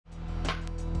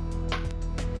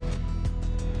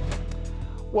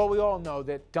Well, we all know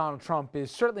that Donald Trump is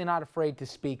certainly not afraid to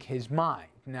speak his mind.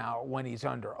 Now, when he's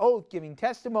under oath giving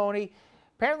testimony,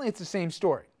 apparently it's the same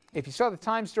story. If you saw the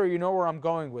Times story, you know where I'm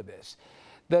going with this.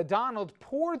 The Donald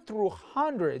poured through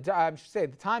hundreds, I should say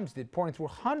the Times did, pouring through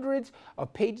hundreds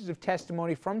of pages of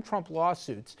testimony from Trump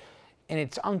lawsuits, and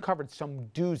it's uncovered some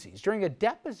doozies. During a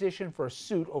deposition for a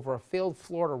suit over a failed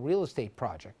Florida real estate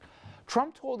project,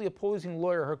 Trump told the opposing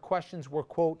lawyer her questions were,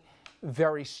 quote,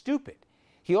 very stupid.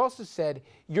 He also said,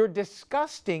 "You're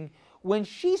disgusting," when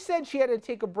she said she had to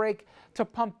take a break to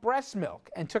pump breast milk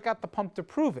and took out the pump to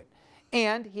prove it.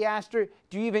 And he asked her,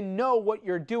 "Do you even know what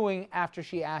you're doing?" after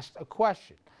she asked a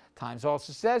question. Times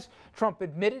also says Trump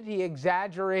admitted he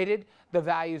exaggerated the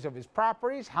values of his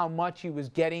properties, how much he was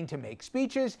getting to make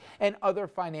speeches, and other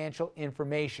financial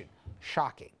information.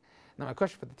 Shocking. Now, my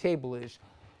question for the table is,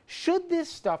 should this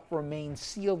stuff remain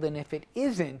sealed? And if it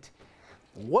isn't,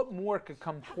 what more could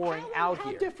come pouring out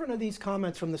here? How different are these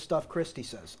comments from the stuff Christie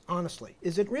says, honestly?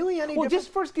 Is it really any different? Well, just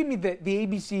first give me the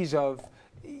ABCs of,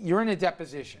 you're in a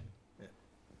deposition. Yeah.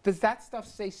 Does that stuff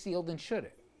say sealed, and should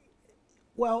it?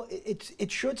 Well, it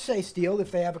should say sealed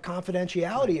if they have a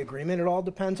confidentiality agreement. It all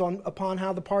depends upon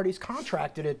how the parties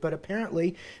contracted it. But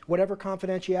apparently, whatever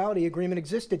confidentiality agreement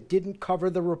existed didn't cover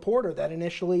the reporter that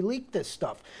initially leaked this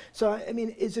stuff. So, I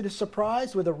mean, is it a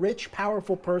surprise with a rich,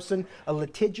 powerful person, a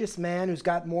litigious man who's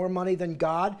got more money than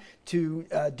God, to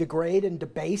degrade and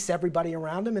debase everybody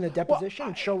around him in a deposition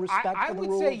and show respect for the rule of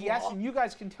law? I would say yes, and you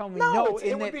guys can tell me no.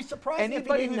 It would be surprising if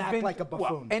he didn't act like a buffoon.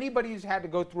 Well, anybody who's had to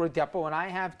go through a depo, and I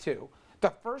have too, the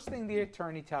first thing the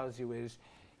attorney tells you is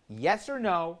yes or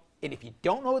no, and if you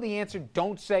don't know the answer,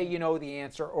 don't say you know the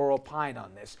answer or opine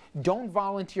on this. Don't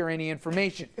volunteer any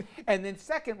information. And then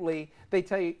secondly, they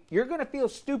tell you you're going to feel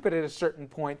stupid at a certain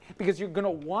point because you're going to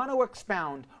want to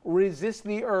expound, resist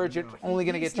the urge, it's only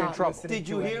going to get you in trouble. Did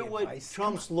you hear what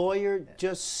Trump's lawyer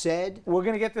just said? We're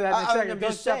going to get to that in a second. I'm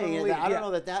just saying, I don't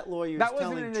know that lawyer is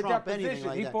telling Trump anything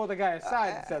like that. He pulled the guy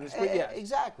aside and said this, but yes.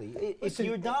 Exactly. If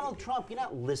you're Donald Trump, you're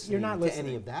not listening to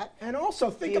any of that. And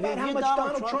also, think about how much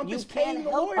Donald Trump is paying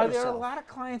the lawyer. Are there a lot of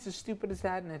clients as stupid as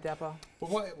that in a depo?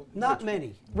 Not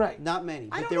many. Right. Not many.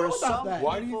 I But don't there know are about some that.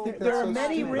 Why do you think there that's are so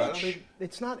many stupid? rich.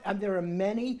 It's not. There are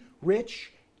many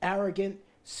rich, arrogant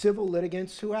civil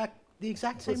litigants who act the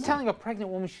exact same way. Telling a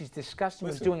pregnant woman she's disgusting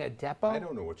was doing a depo? I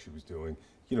don't know what she was doing.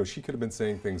 You know, she could have been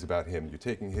saying things about him. You're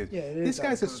taking his. Yeah, this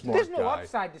guy's a smart guy. There's no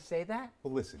upside to say that.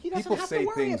 Well, listen, He doesn't people have to say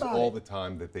worry things about all it. the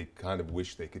time that they kind of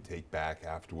wish they could take back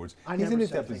afterwards. I He's never in a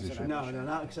said things that deposition. I No,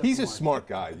 not except He's a one. smart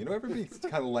guy. You know, everybody's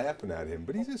kind of laughing at him,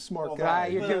 but he's a smart Ah, guy.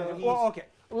 you're doing, well, okay.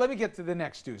 Let me get to the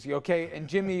next doozy, okay? And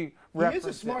Jimmy He is referenced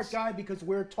a smart this. guy because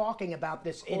we're talking about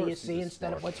this course idiocy he's a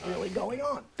instead of smart what's really going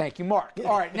on. Thank you, Mark.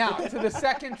 All right, now to the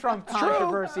second Trump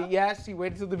controversy. Yes, he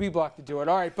waited till the B block to do it.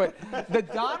 All right, but the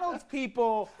Donald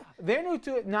people, they're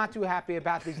not too happy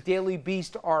about this Daily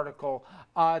Beast article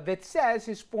that says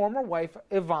his former wife,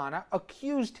 Ivana,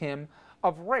 accused him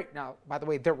of rape. Now, by the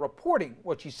way, they're reporting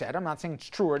what she said. I'm not saying it's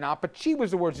true or not, but she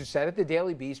was the ones who said it. The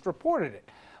Daily Beast reported it.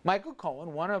 Michael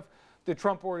Cohen, one of the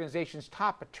Trump organization's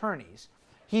top attorneys,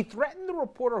 he threatened the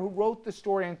reporter who wrote the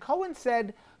story, and Cohen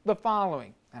said the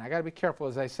following, and I got to be careful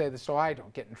as I say this so I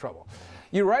don't get in trouble.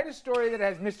 You write a story that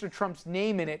has Mr. Trump's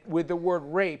name in it with the word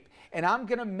rape, and I'm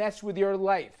going to mess with your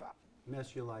life.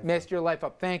 Mess your life up. Messed your life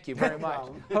up. Thank you very much.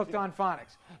 Hooked on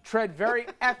phonics. Tread very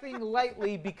effing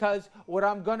lightly because what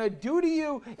I'm going to do to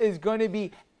you is going to be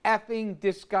effing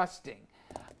disgusting.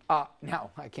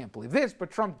 Now, I can't believe this,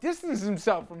 but Trump distanced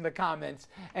himself from the comments,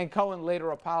 and Cohen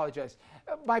later apologized.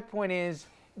 My point is,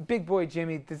 big boy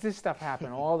Jimmy, does this stuff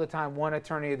happen all the time, one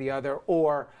attorney or the other,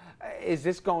 or is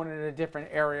this going in a different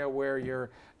area where you're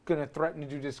going to threaten to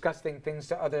do disgusting things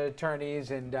to other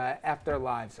attorneys and F their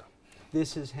lives up?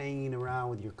 This is hanging around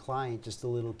with your client just a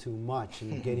little too much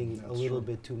and getting a little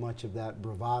bit too much of that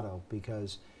bravado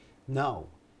because no,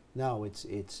 it's.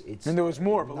 And there was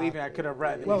more, believe me, I could have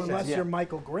read. Well, unless you're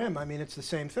Michael Grimm, I mean, it's the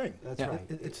same thing. That's right.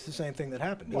 It's the same thing that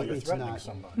happened. Well, you're It's threatening not.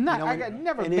 somebody. No, You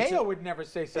know, Mayo would never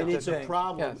say such And it's a thing. a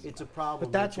problem. Yes. It's a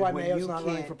problem. But that's Richard, why when Mayo's you not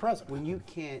running can't- for president. When you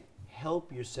can't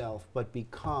help yourself but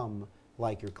become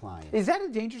like your client. Is that a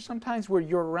danger sometimes where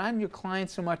you're around your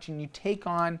client so much and you take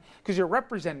on, because you're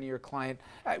representing your client,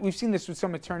 we've seen this with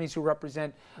some attorneys who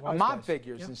represent mob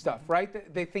figures and stuff,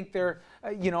 right? They think they're,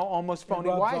 almost phony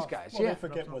wise guys. Well, they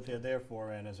forget what they're there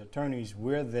for, and as attorneys,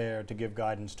 we're there to give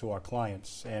guidance to our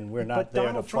clients, and we're not But there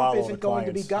Donald to Trump follow isn't the going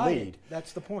to be client's guided. lead.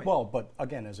 That's the point. Well, but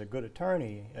again, as a good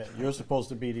attorney, you're supposed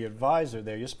to be the advisor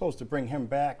there. You're supposed to bring him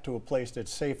back to a place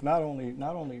that's safe, not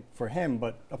only for him,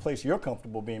 but a place you're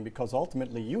comfortable being, because ultimately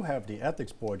ultimately you have the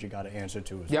ethics board you got to answer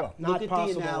to as Yep. well. Not look at the possible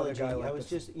with a analogy. guy like I was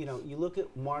this. just, you look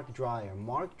at Mark Dreyer.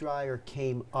 Mark Dreyer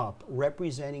came up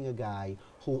representing a guy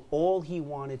who all he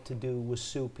wanted to do was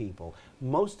sue people.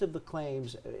 Most of the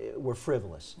claims were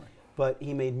frivolous. Right. But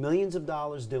he made millions of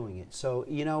dollars doing it. So,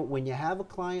 when you have a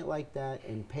client like that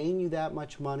and paying you that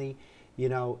much money,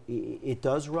 it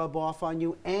does rub off on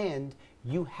you, and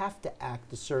you have to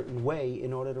act a certain way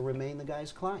in order to remain the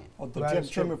guy's client. Well, That is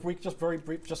Jim, true. if we just very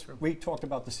brief, we talked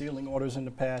about the sealing orders in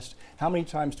the past. How many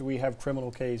times do we have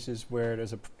criminal cases where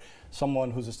there's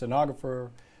someone who's a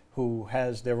stenographer who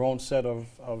has their own set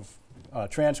of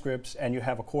transcripts, and you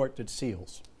have a court that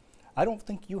seals? I don't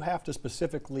think you have to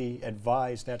specifically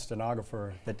advise that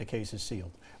stenographer that the case is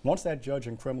sealed. Once that judge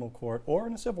in criminal court or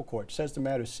in a civil court says the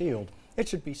matter is sealed, it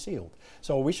should be sealed.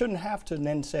 So we shouldn't have to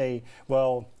then say,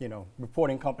 well,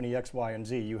 reporting company X, Y, and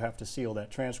Z, you have to seal that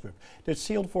transcript. It's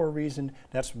sealed for a reason.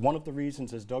 That's one of the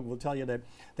reasons, as Doug will tell you,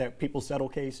 that people settle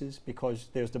cases, because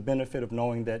there's the benefit of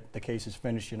knowing that the case is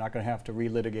finished. You're not going to have to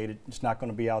relitigate it. It's not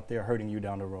going to be out there hurting you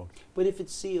down the road. But if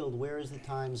it's sealed, where is the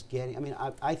Times getting? I mean,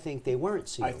 I think they weren't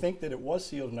sealed. I think that it was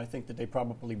sealed, and I think that they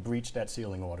probably breached that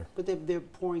sealing order. But they're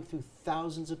pouring through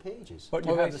thousands of pages. But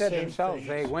Well, you they have the said same themselves things.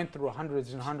 they went through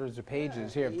hundreds and hundreds of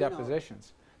pages here of you know.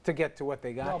 depositions to get to what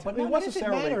they got. No, to. but I mean, not what does it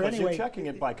necessarily, matter because anyway? you're checking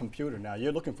it by computer now.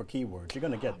 You're looking for keywords. You're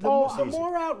going to get them. The It's easy.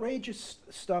 more outrageous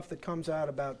stuff that comes out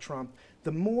about Trump,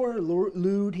 the more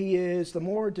lewd he is, the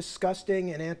more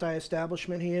disgusting and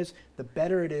anti-establishment he is, the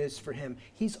better it is for him.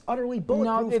 He's utterly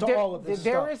bulletproof to all of this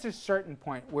there stuff. is a certain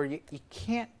point where you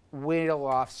can't whittle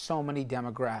off so many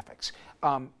demographics.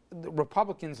 The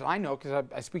Republicans, I know because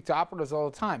I speak to operatives all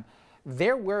the time,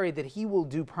 they're worried that he will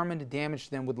do permanent damage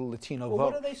to them with the Latino Well, vote,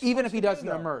 what are they even if supposed he to do, doesn't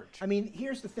though? emerge. I mean,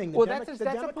 here's the thing. Well, that's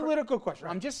a political question.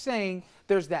 Right. I'm just saying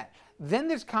there's that. Then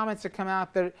there's comments that come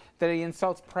out that he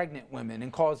insults pregnant women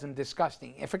and calls them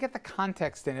disgusting. And forget the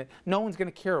context in it. No one's going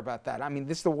to care about that. I mean,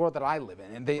 this is the world that I live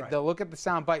in. And they'll look at the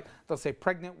soundbite. They'll say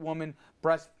pregnant woman,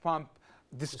 breast pump,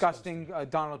 disgusting.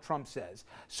 Donald Trump says.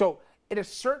 So at a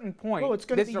certain point, Well, it's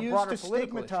going to this be is a used broader to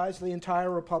political stigmatize the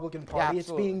entire Republican Party. Yeah, it's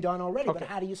absolutely. being done already, Okay. but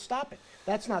how do you stop it?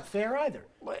 That's not fair either.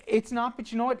 It's not,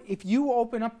 but you know what? If you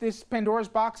open up this Pandora's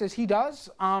box as he does,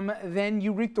 then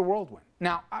you reap the whirlwind.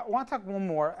 Now, I want to talk one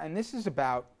more, and this is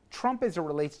about Trump as it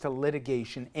relates to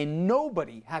litigation, and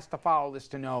nobody has to follow this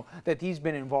to know that he's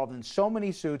been involved in so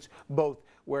many suits, both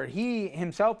where he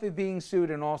himself is being sued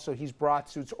and also he's brought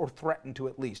suits or threatened to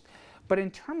at least. But in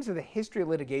terms of the history of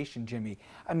litigation, Jimmy,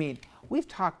 I mean, we've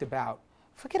talked about,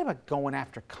 forget about going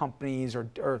after companies or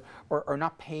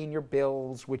not paying your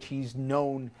bills, which he's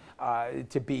known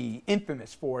to be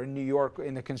infamous for in New York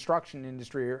in the construction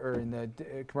industry or in the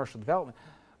commercial development.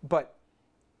 But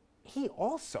he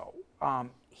also,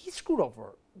 he screwed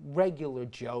over regular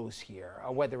Joes here,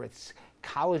 whether it's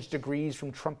college degrees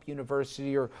from Trump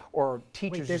University or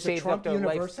teachers who there's a saved Trump up their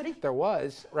University? life. There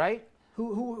was, right?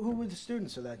 Who were the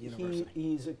students of that university?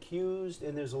 He's accused,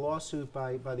 and there's a lawsuit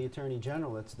by the Attorney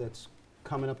General that's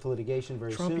coming up to litigation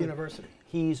very soon. Trump University.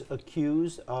 He's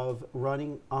accused of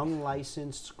running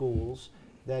unlicensed schools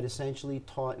that essentially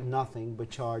taught nothing but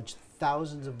charged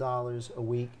thousands of dollars a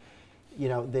week. You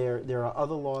know, there are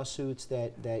other lawsuits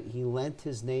that he lent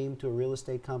his name to a real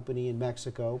estate company in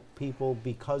Mexico. People,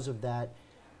 because of that,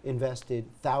 invested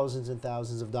thousands and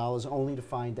thousands of dollars only to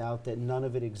find out that none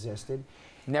of it existed.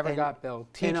 Never And- got billed.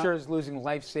 and, Teachers losing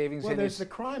life savings. Well, and there's his the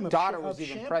crime of daughter sh- was of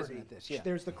even Champerty. present at this. Yeah.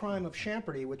 There's the crime of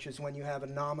Champerty, which is when you have a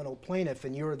nominal plaintiff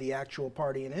and you're the actual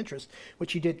party in interest,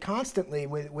 which he did constantly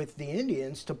with the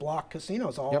Indians to block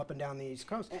casinos all Yep. up and down the East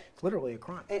Coast. It's literally a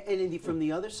crime. And from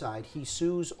the other side, he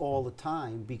sues all the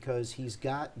time because he's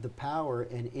got the power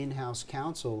and in-house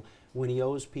counsel. When he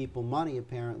owes people money,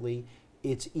 apparently,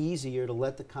 it's easier to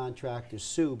let the contractor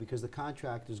sue because the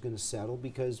contractor is going to settle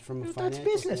because from a That's financial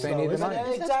business, They standpoint- need the though, money.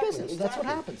 isn't it? That's Exactly, business. That's what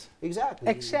exactly. happens. Exactly.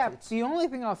 Except the only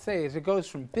thing I'll say is it goes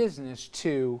from business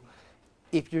to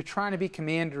if you're trying to be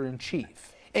commander in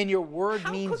chief and your word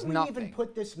How means could we nothing. even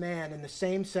put this man in the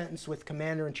same sentence with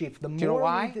commander in chief? The Do you know more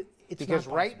why? it's Because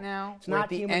not right possible. now, It's we're not at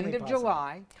the humanly end of possible.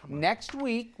 July. Come on. Next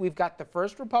week, we've got the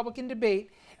first Republican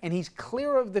debate, and he's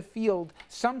clear of the field,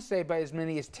 some say by as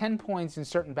many as 10 points in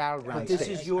certain battleground But this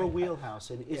states. is your wheelhouse,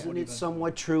 and isn't it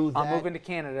somewhat true that... I'm moving to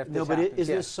Canada if No, this but happens. is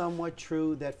yes. this somewhat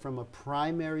true that from a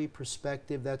primary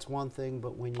perspective, that's one thing,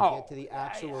 but when you Oh, get to the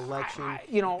actual election... I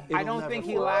it'll don't think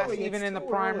he never lasts work? early. even It's in the too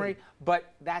primary. early.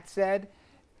 But that said,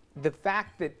 the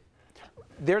fact that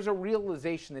there's a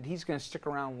realization that he's going to stick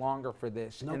around longer for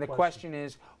this. No and the question. question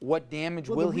is, what damage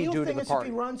Well, will he do to the the real thing is party?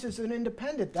 if he runs as an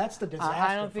independent, that's the disaster.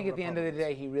 I don't for think at the end of the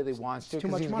Republicans. day he really wants to, too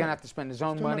because much he's going money. to have to spend his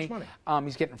own Too much money. money.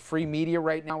 He's getting free media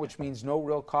right now, which means no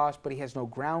real cost, but he has no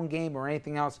ground game or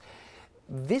anything else.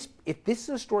 If this is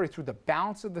a story through the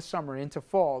balance of the summer into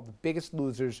fall, the biggest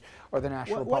losers are the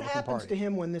National What Republican happens Party. to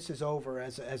him when this is over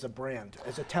as a brand,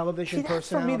 as a television See, that's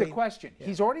for personality? me the question. Yeah.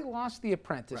 He's already lost The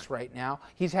Apprentice right now.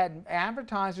 He's had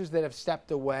advertisers that have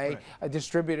stepped away.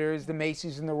 Distributors, the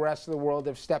Macy's and the rest of the world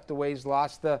have stepped away. He's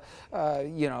lost the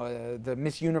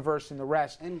Miss Universe and the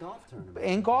rest. And golf tournaments.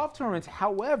 In golf tournaments,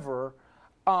 however,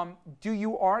 do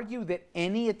you argue that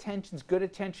any attention's good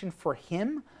attention for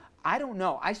him? I don't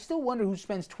know. I still wonder who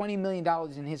spends $20 million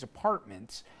in his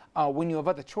apartments when you have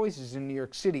other choices in New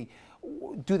York City.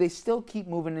 Do they still keep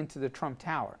moving into the Trump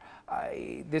Tower?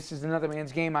 This is another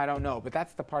man's game. I don't know. But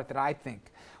that's the part that I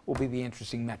think will be the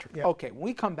interesting metric. Yeah. Okay, when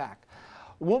we come back,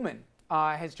 a woman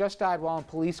has just died while in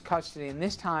police custody, and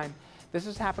this time, this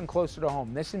has happened closer to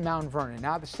home. This in Mount Vernon.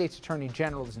 Now the state's attorney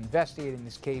general is investigating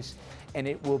this case, and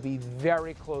it will be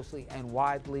very closely and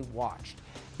widely watched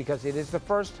because it is the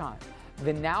first time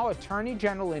the now Attorney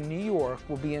General in New York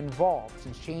will be involved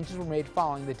since changes were made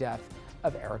following the death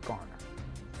of Eric Garner.